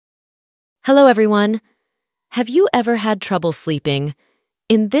Hello, everyone. Have you ever had trouble sleeping?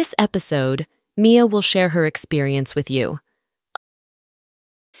 In this episode, Mia will share her experience with you.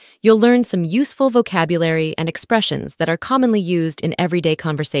 You'll learn some useful vocabulary and expressions that are commonly used in everyday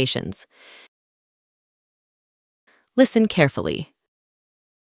conversations. Listen carefully.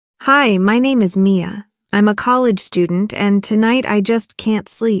 Hi, my name is Mia. I'm a college student, and tonight I just can't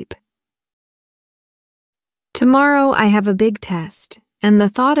sleep. Tomorrow I have a big test, and the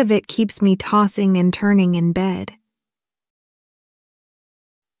thought of it keeps me tossing and turning in bed.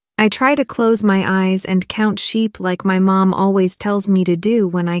 I try to close my eyes and count sheep like my mom always tells me to do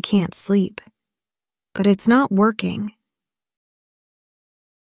when I can't sleep. But it's not working.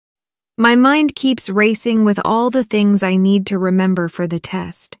 My mind keeps racing with all the things I need to remember for the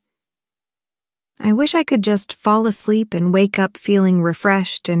test. I wish I could just fall asleep and wake up feeling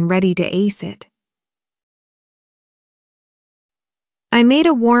refreshed and ready to ace it. I made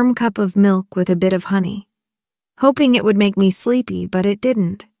a warm cup of milk with a bit of honey, hoping it would make me sleepy, but it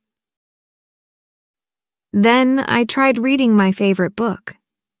didn't. Then I tried reading my favorite book,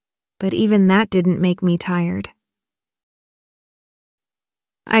 but even that didn't make me tired.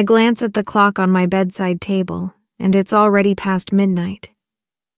 I glance at the clock on my bedside table, and it's already past midnight.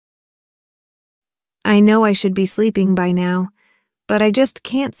 I know I should be sleeping by now, but I just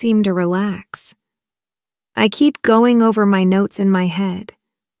can't seem to relax. I keep going over my notes in my head,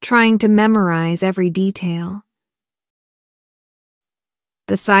 trying to memorize every detail.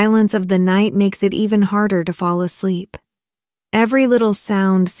 The silence of the night makes it even harder to fall asleep. Every little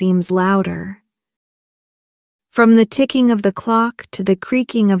sound seems louder. From the ticking of the clock to the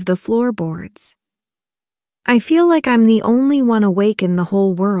creaking of the floorboards. I feel like I'm the only one awake in the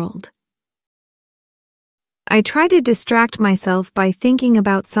whole world. I try to distract myself by thinking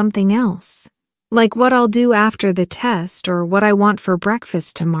about something else, like what I'll do after the test or what I want for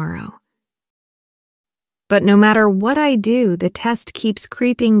breakfast tomorrow. But no matter what I do, the test keeps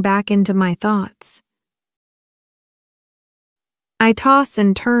creeping back into my thoughts. I toss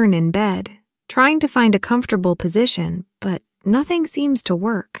and turn in bed, trying to find a comfortable position, but nothing seems to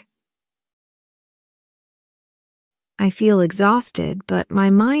work. I feel exhausted, but my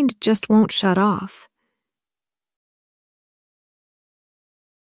mind just won't shut off.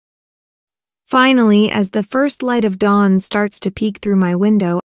 Finally, as the first light of dawn starts to peek through my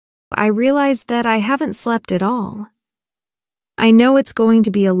window, I realize that I haven't slept at all. I know it's going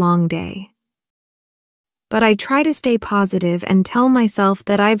to be a long day. But I try to stay positive and tell myself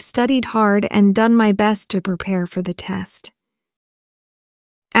that I've studied hard and done my best to prepare for the test.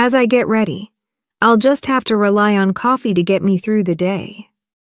 As I get ready, I'll just have to rely on coffee to get me through the day.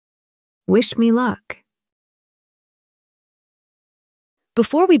 Wish me luck.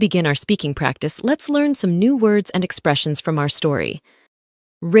 Before we begin our speaking practice, let's learn some new words and expressions from our story.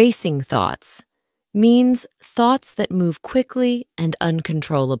 Racing thoughts means thoughts that move quickly and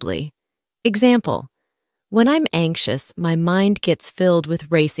uncontrollably. Example: when I'm anxious, my mind gets filled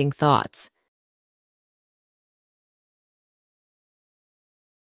with racing thoughts.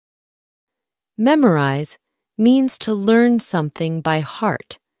 Memorize means to learn something by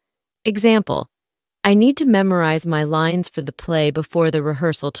heart. Example: I need to memorize my lines for the play before the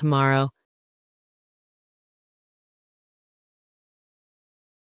rehearsal tomorrow.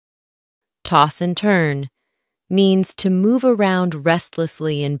 Toss and turn means to move around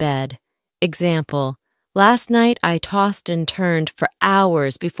restlessly in bed. Example: last night I tossed and turned for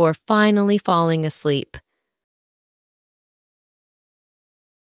hours before finally falling asleep.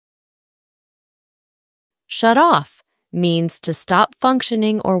 Shut off means to stop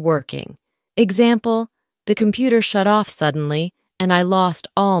functioning or working. Example: the computer shut off suddenly and I lost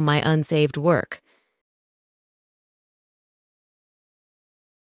all my unsaved work.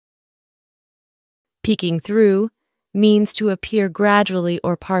 Peeking through means to appear gradually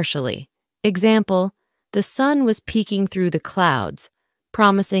or partially. Example: the sun was peeking through the clouds,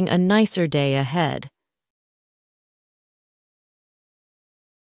 promising a nicer day ahead.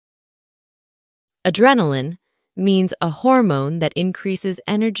 Adrenaline means a hormone that increases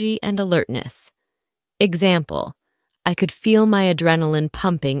energy and alertness. Example: I could feel my adrenaline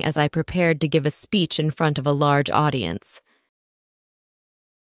pumping as I prepared to give a speech in front of a large audience.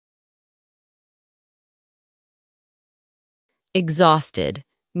 Exhausted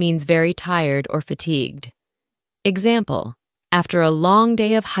means very tired or fatigued. Example: after a long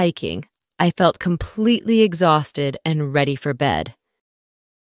day of hiking, I felt completely exhausted and ready for bed.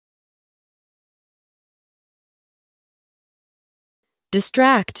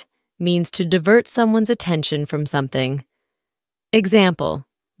 Distract means to divert someone's attention from something. Example: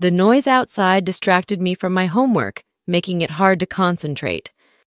 the noise outside distracted me from my homework, making it hard to concentrate.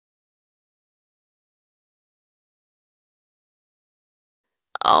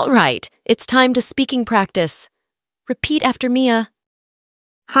 All right, it's time to speaking practice. Repeat after Mia.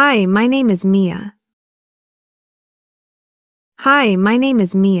 Hi, my name is Mia. Hi, my name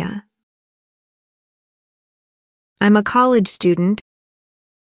is Mia. I'm a college student.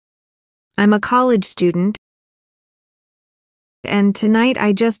 I'm a college student. And tonight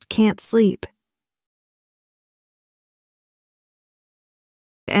I just can't sleep.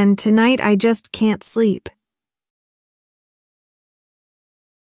 And tonight I just can't sleep.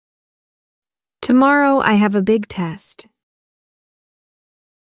 Tomorrow I have a big test.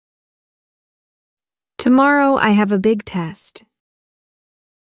 Tomorrow I have a big test.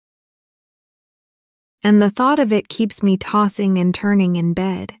 And the thought of it keeps me tossing and turning in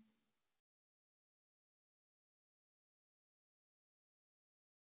bed.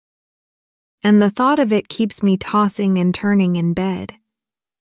 And the thought of it keeps me tossing and turning in bed.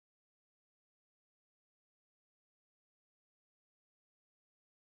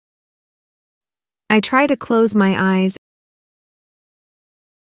 I try to close my eyes.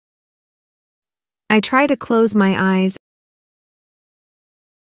 I try to close my eyes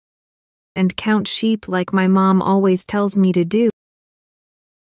and count sheep like my mom always tells me to do.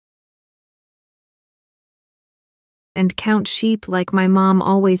 And count sheep like my mom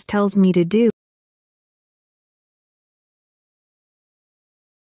always tells me to do.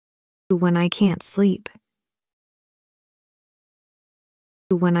 When I can't sleep.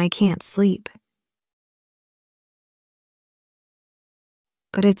 When I can't sleep.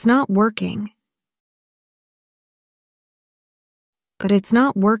 But it's not working. But it's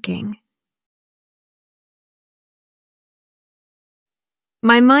not working.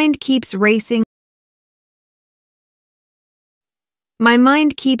 My mind keeps racing. My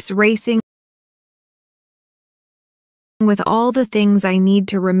mind keeps racing with all the things I need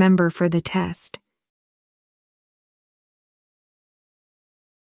to remember for the test.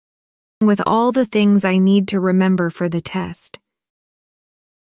 With all the things I need to remember for the test.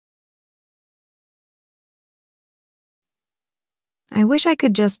 I wish I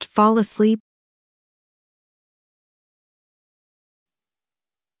could just fall asleep.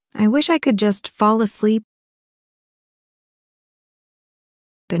 I wish I could just fall asleep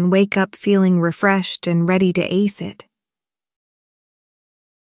and wake up feeling refreshed and ready to ace it.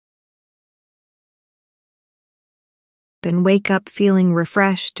 And wake up feeling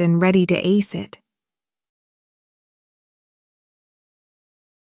refreshed and ready to ace it.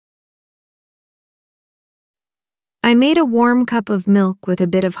 I made a warm cup of milk with a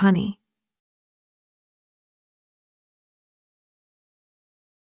bit of honey.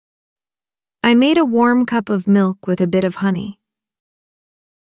 I made a warm cup of milk with a bit of honey.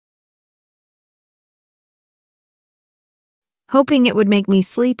 Hoping it would make me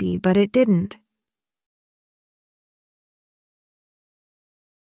sleepy, but it didn't.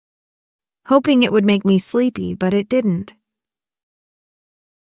 Hoping it would make me sleepy, but it didn't.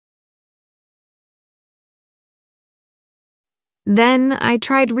 Then I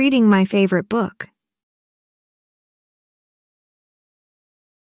tried reading my favorite book.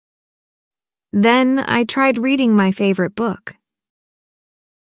 Then I tried reading my favorite book.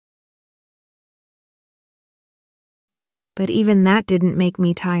 But even that didn't make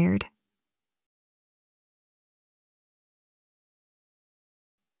me tired.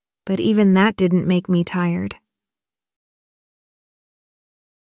 But even that didn't make me tired.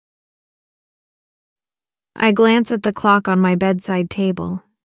 I glance at the clock on my bedside table.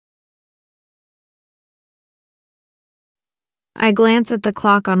 I glance at the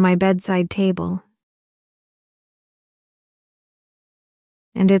clock on my bedside table.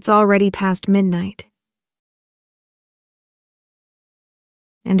 And it's already past midnight.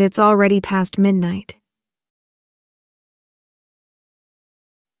 And it's already past midnight.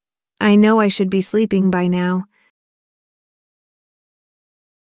 I know I should be sleeping by now.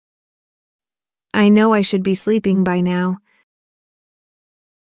 I know I should be sleeping by now.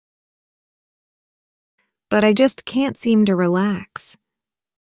 But I just can't seem to relax.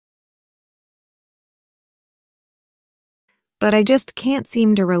 But I just can't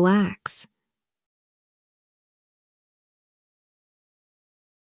seem to relax.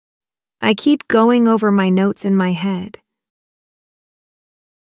 I keep going over my notes in my head.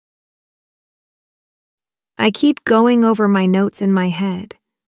 I keep going over my notes in my head.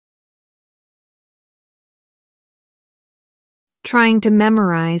 Trying to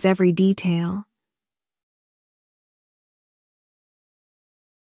memorize every detail.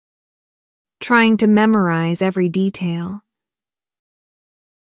 Trying to memorize every detail.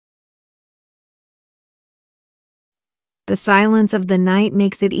 The silence of the night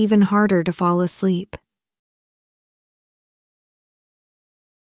makes it even harder to fall asleep.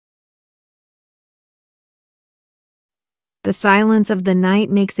 The silence of the night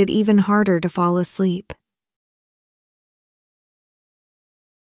makes it even harder to fall asleep.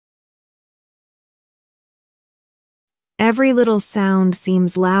 Every little sound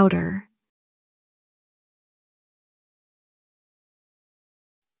seems louder.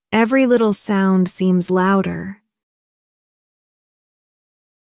 Every little sound seems louder.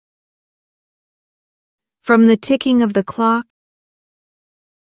 From the ticking of the clock,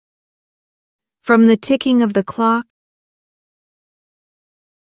 from the ticking of the clock,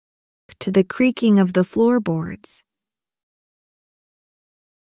 to the creaking of the floorboards,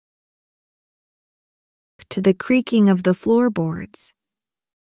 to the creaking of the floorboards.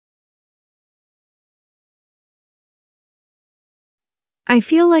 I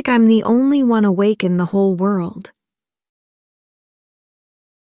feel like I'm the only one awake in the whole world.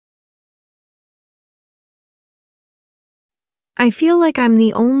 I feel like I'm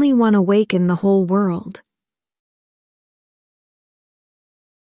the only one awake in the whole world.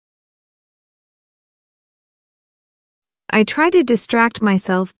 I try to distract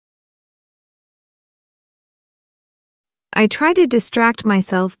myself. I try to distract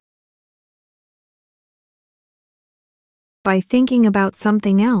myself by thinking about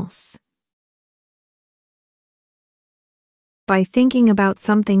something else. By thinking about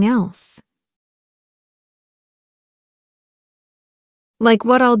something else. Like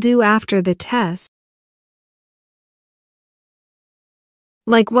what I'll do after the test.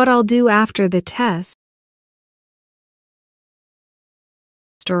 Like what I'll do after the test.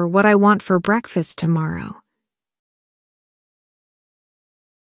 Or what I want for breakfast tomorrow.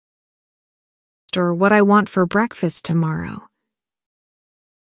 Or what I want for breakfast tomorrow.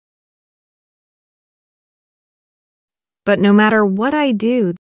 But no matter what I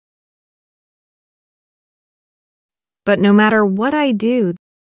do,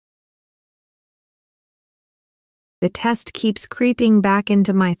 the test keeps creeping back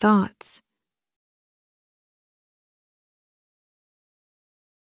into my thoughts.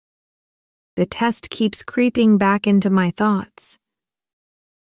 The test keeps creeping back into my thoughts.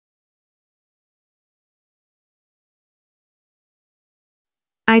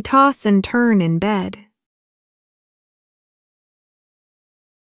 I toss and turn in bed.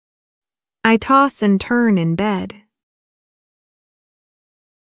 I toss and turn in bed.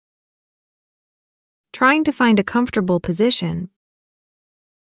 Trying to find a comfortable position.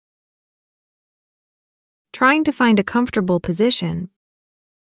 Trying to find a comfortable position.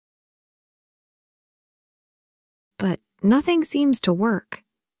 But nothing seems to work.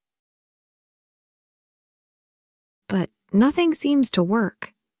 But nothing seems to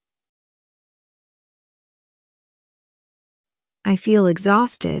work. I feel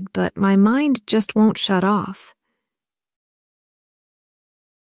exhausted, but my mind just won't shut off.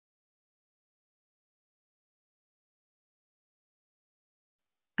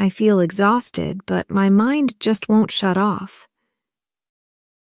 I feel exhausted, but my mind just won't shut off.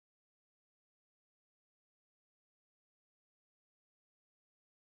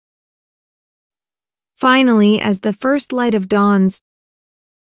 Finally, as the first light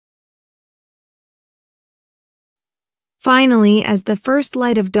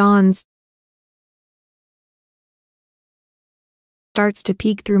of dawn starts to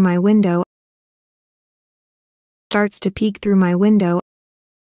peek through my window,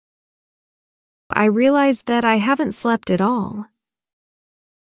 I realize that I haven't slept at all.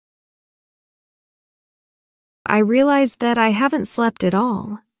 I realize that I haven't slept at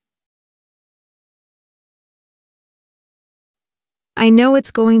all. I know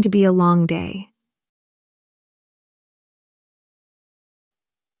it's going to be a long day.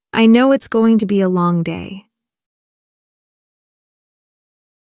 I know it's going to be a long day.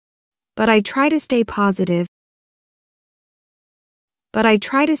 But I try to stay positive.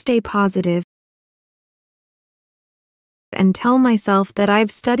 And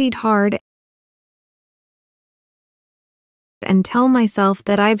tell myself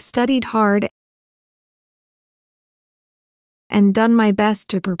that I've studied hard and done my best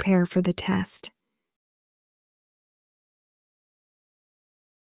to prepare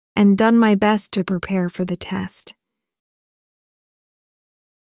for the test.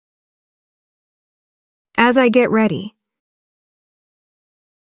 As I get ready,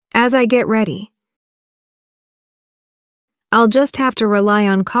 I'll just have to rely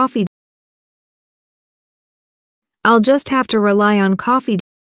on coffee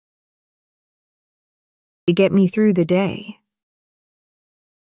to get me through the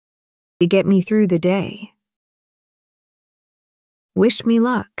day.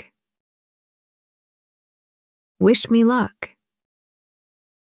 Wish me luck.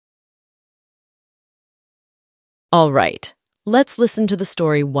 All right, let's listen to the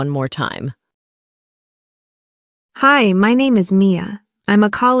story one more time. Hi, my name is Mia. I'm a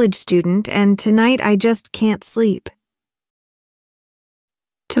college student, and tonight I just can't sleep.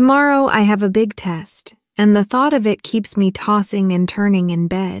 Tomorrow I have a big test, and the thought of it keeps me tossing and turning in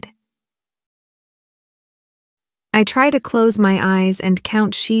bed. I try to close my eyes and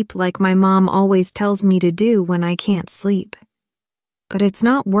count sheep like my mom always tells me to do when I can't sleep. But it's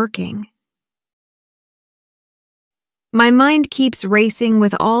not working. My mind keeps racing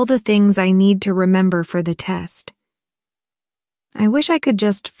with all the things I need to remember for the test. I wish I could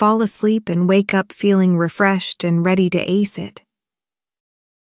just fall asleep and wake up feeling refreshed and ready to ace it.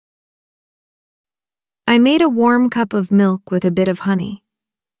 I made a warm cup of milk with a bit of honey,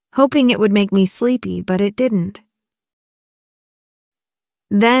 hoping it would make me sleepy, but it didn't.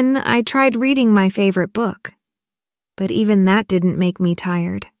 Then I tried reading my favorite book, but even that didn't make me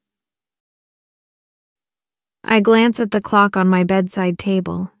tired. I glance at the clock on my bedside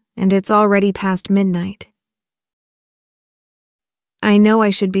table, and it's already past midnight. I know I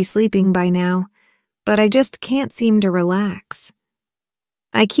should be sleeping by now, but I just can't seem to relax.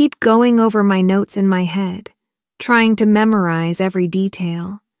 I keep going over my notes in my head, trying to memorize every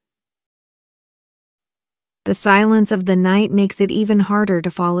detail. The silence of the night makes it even harder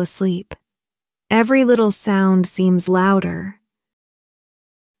to fall asleep. Every little sound seems louder.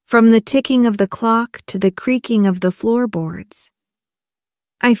 From the ticking of the clock to the creaking of the floorboards.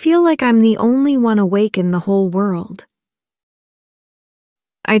 I feel like I'm the only one awake in the whole world.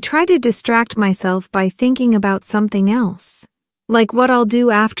 I try to distract myself by thinking about something else, like what I'll do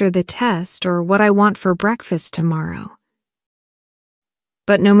after the test or what I want for breakfast tomorrow.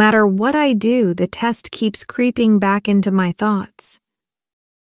 But no matter what I do, the test keeps creeping back into my thoughts.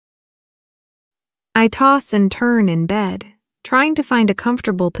 I toss and turn in bed, trying to find a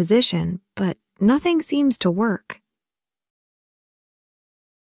comfortable position, but nothing seems to work.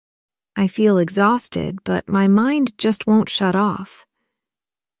 I feel exhausted, but my mind just won't shut off.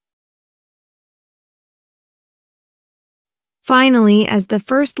 Finally, as the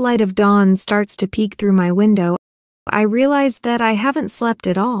first light of dawn starts to peek through my window, I realize that I haven't slept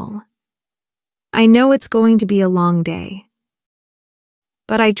at all. I know it's going to be a long day.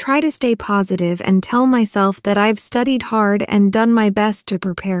 But I try to stay positive and tell myself that I've studied hard and done my best to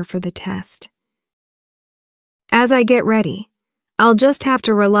prepare for the test. As I get ready, I'll just have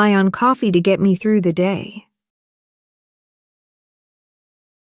to rely on coffee to get me through the day.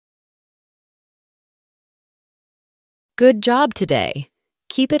 Good job today.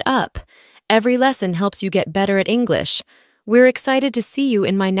 Keep it up. Every lesson helps you get better at English. We're excited to see you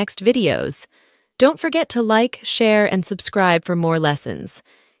in my next videos. Don't forget to like, share, and subscribe for more lessons.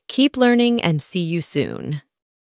 Keep learning and see you soon.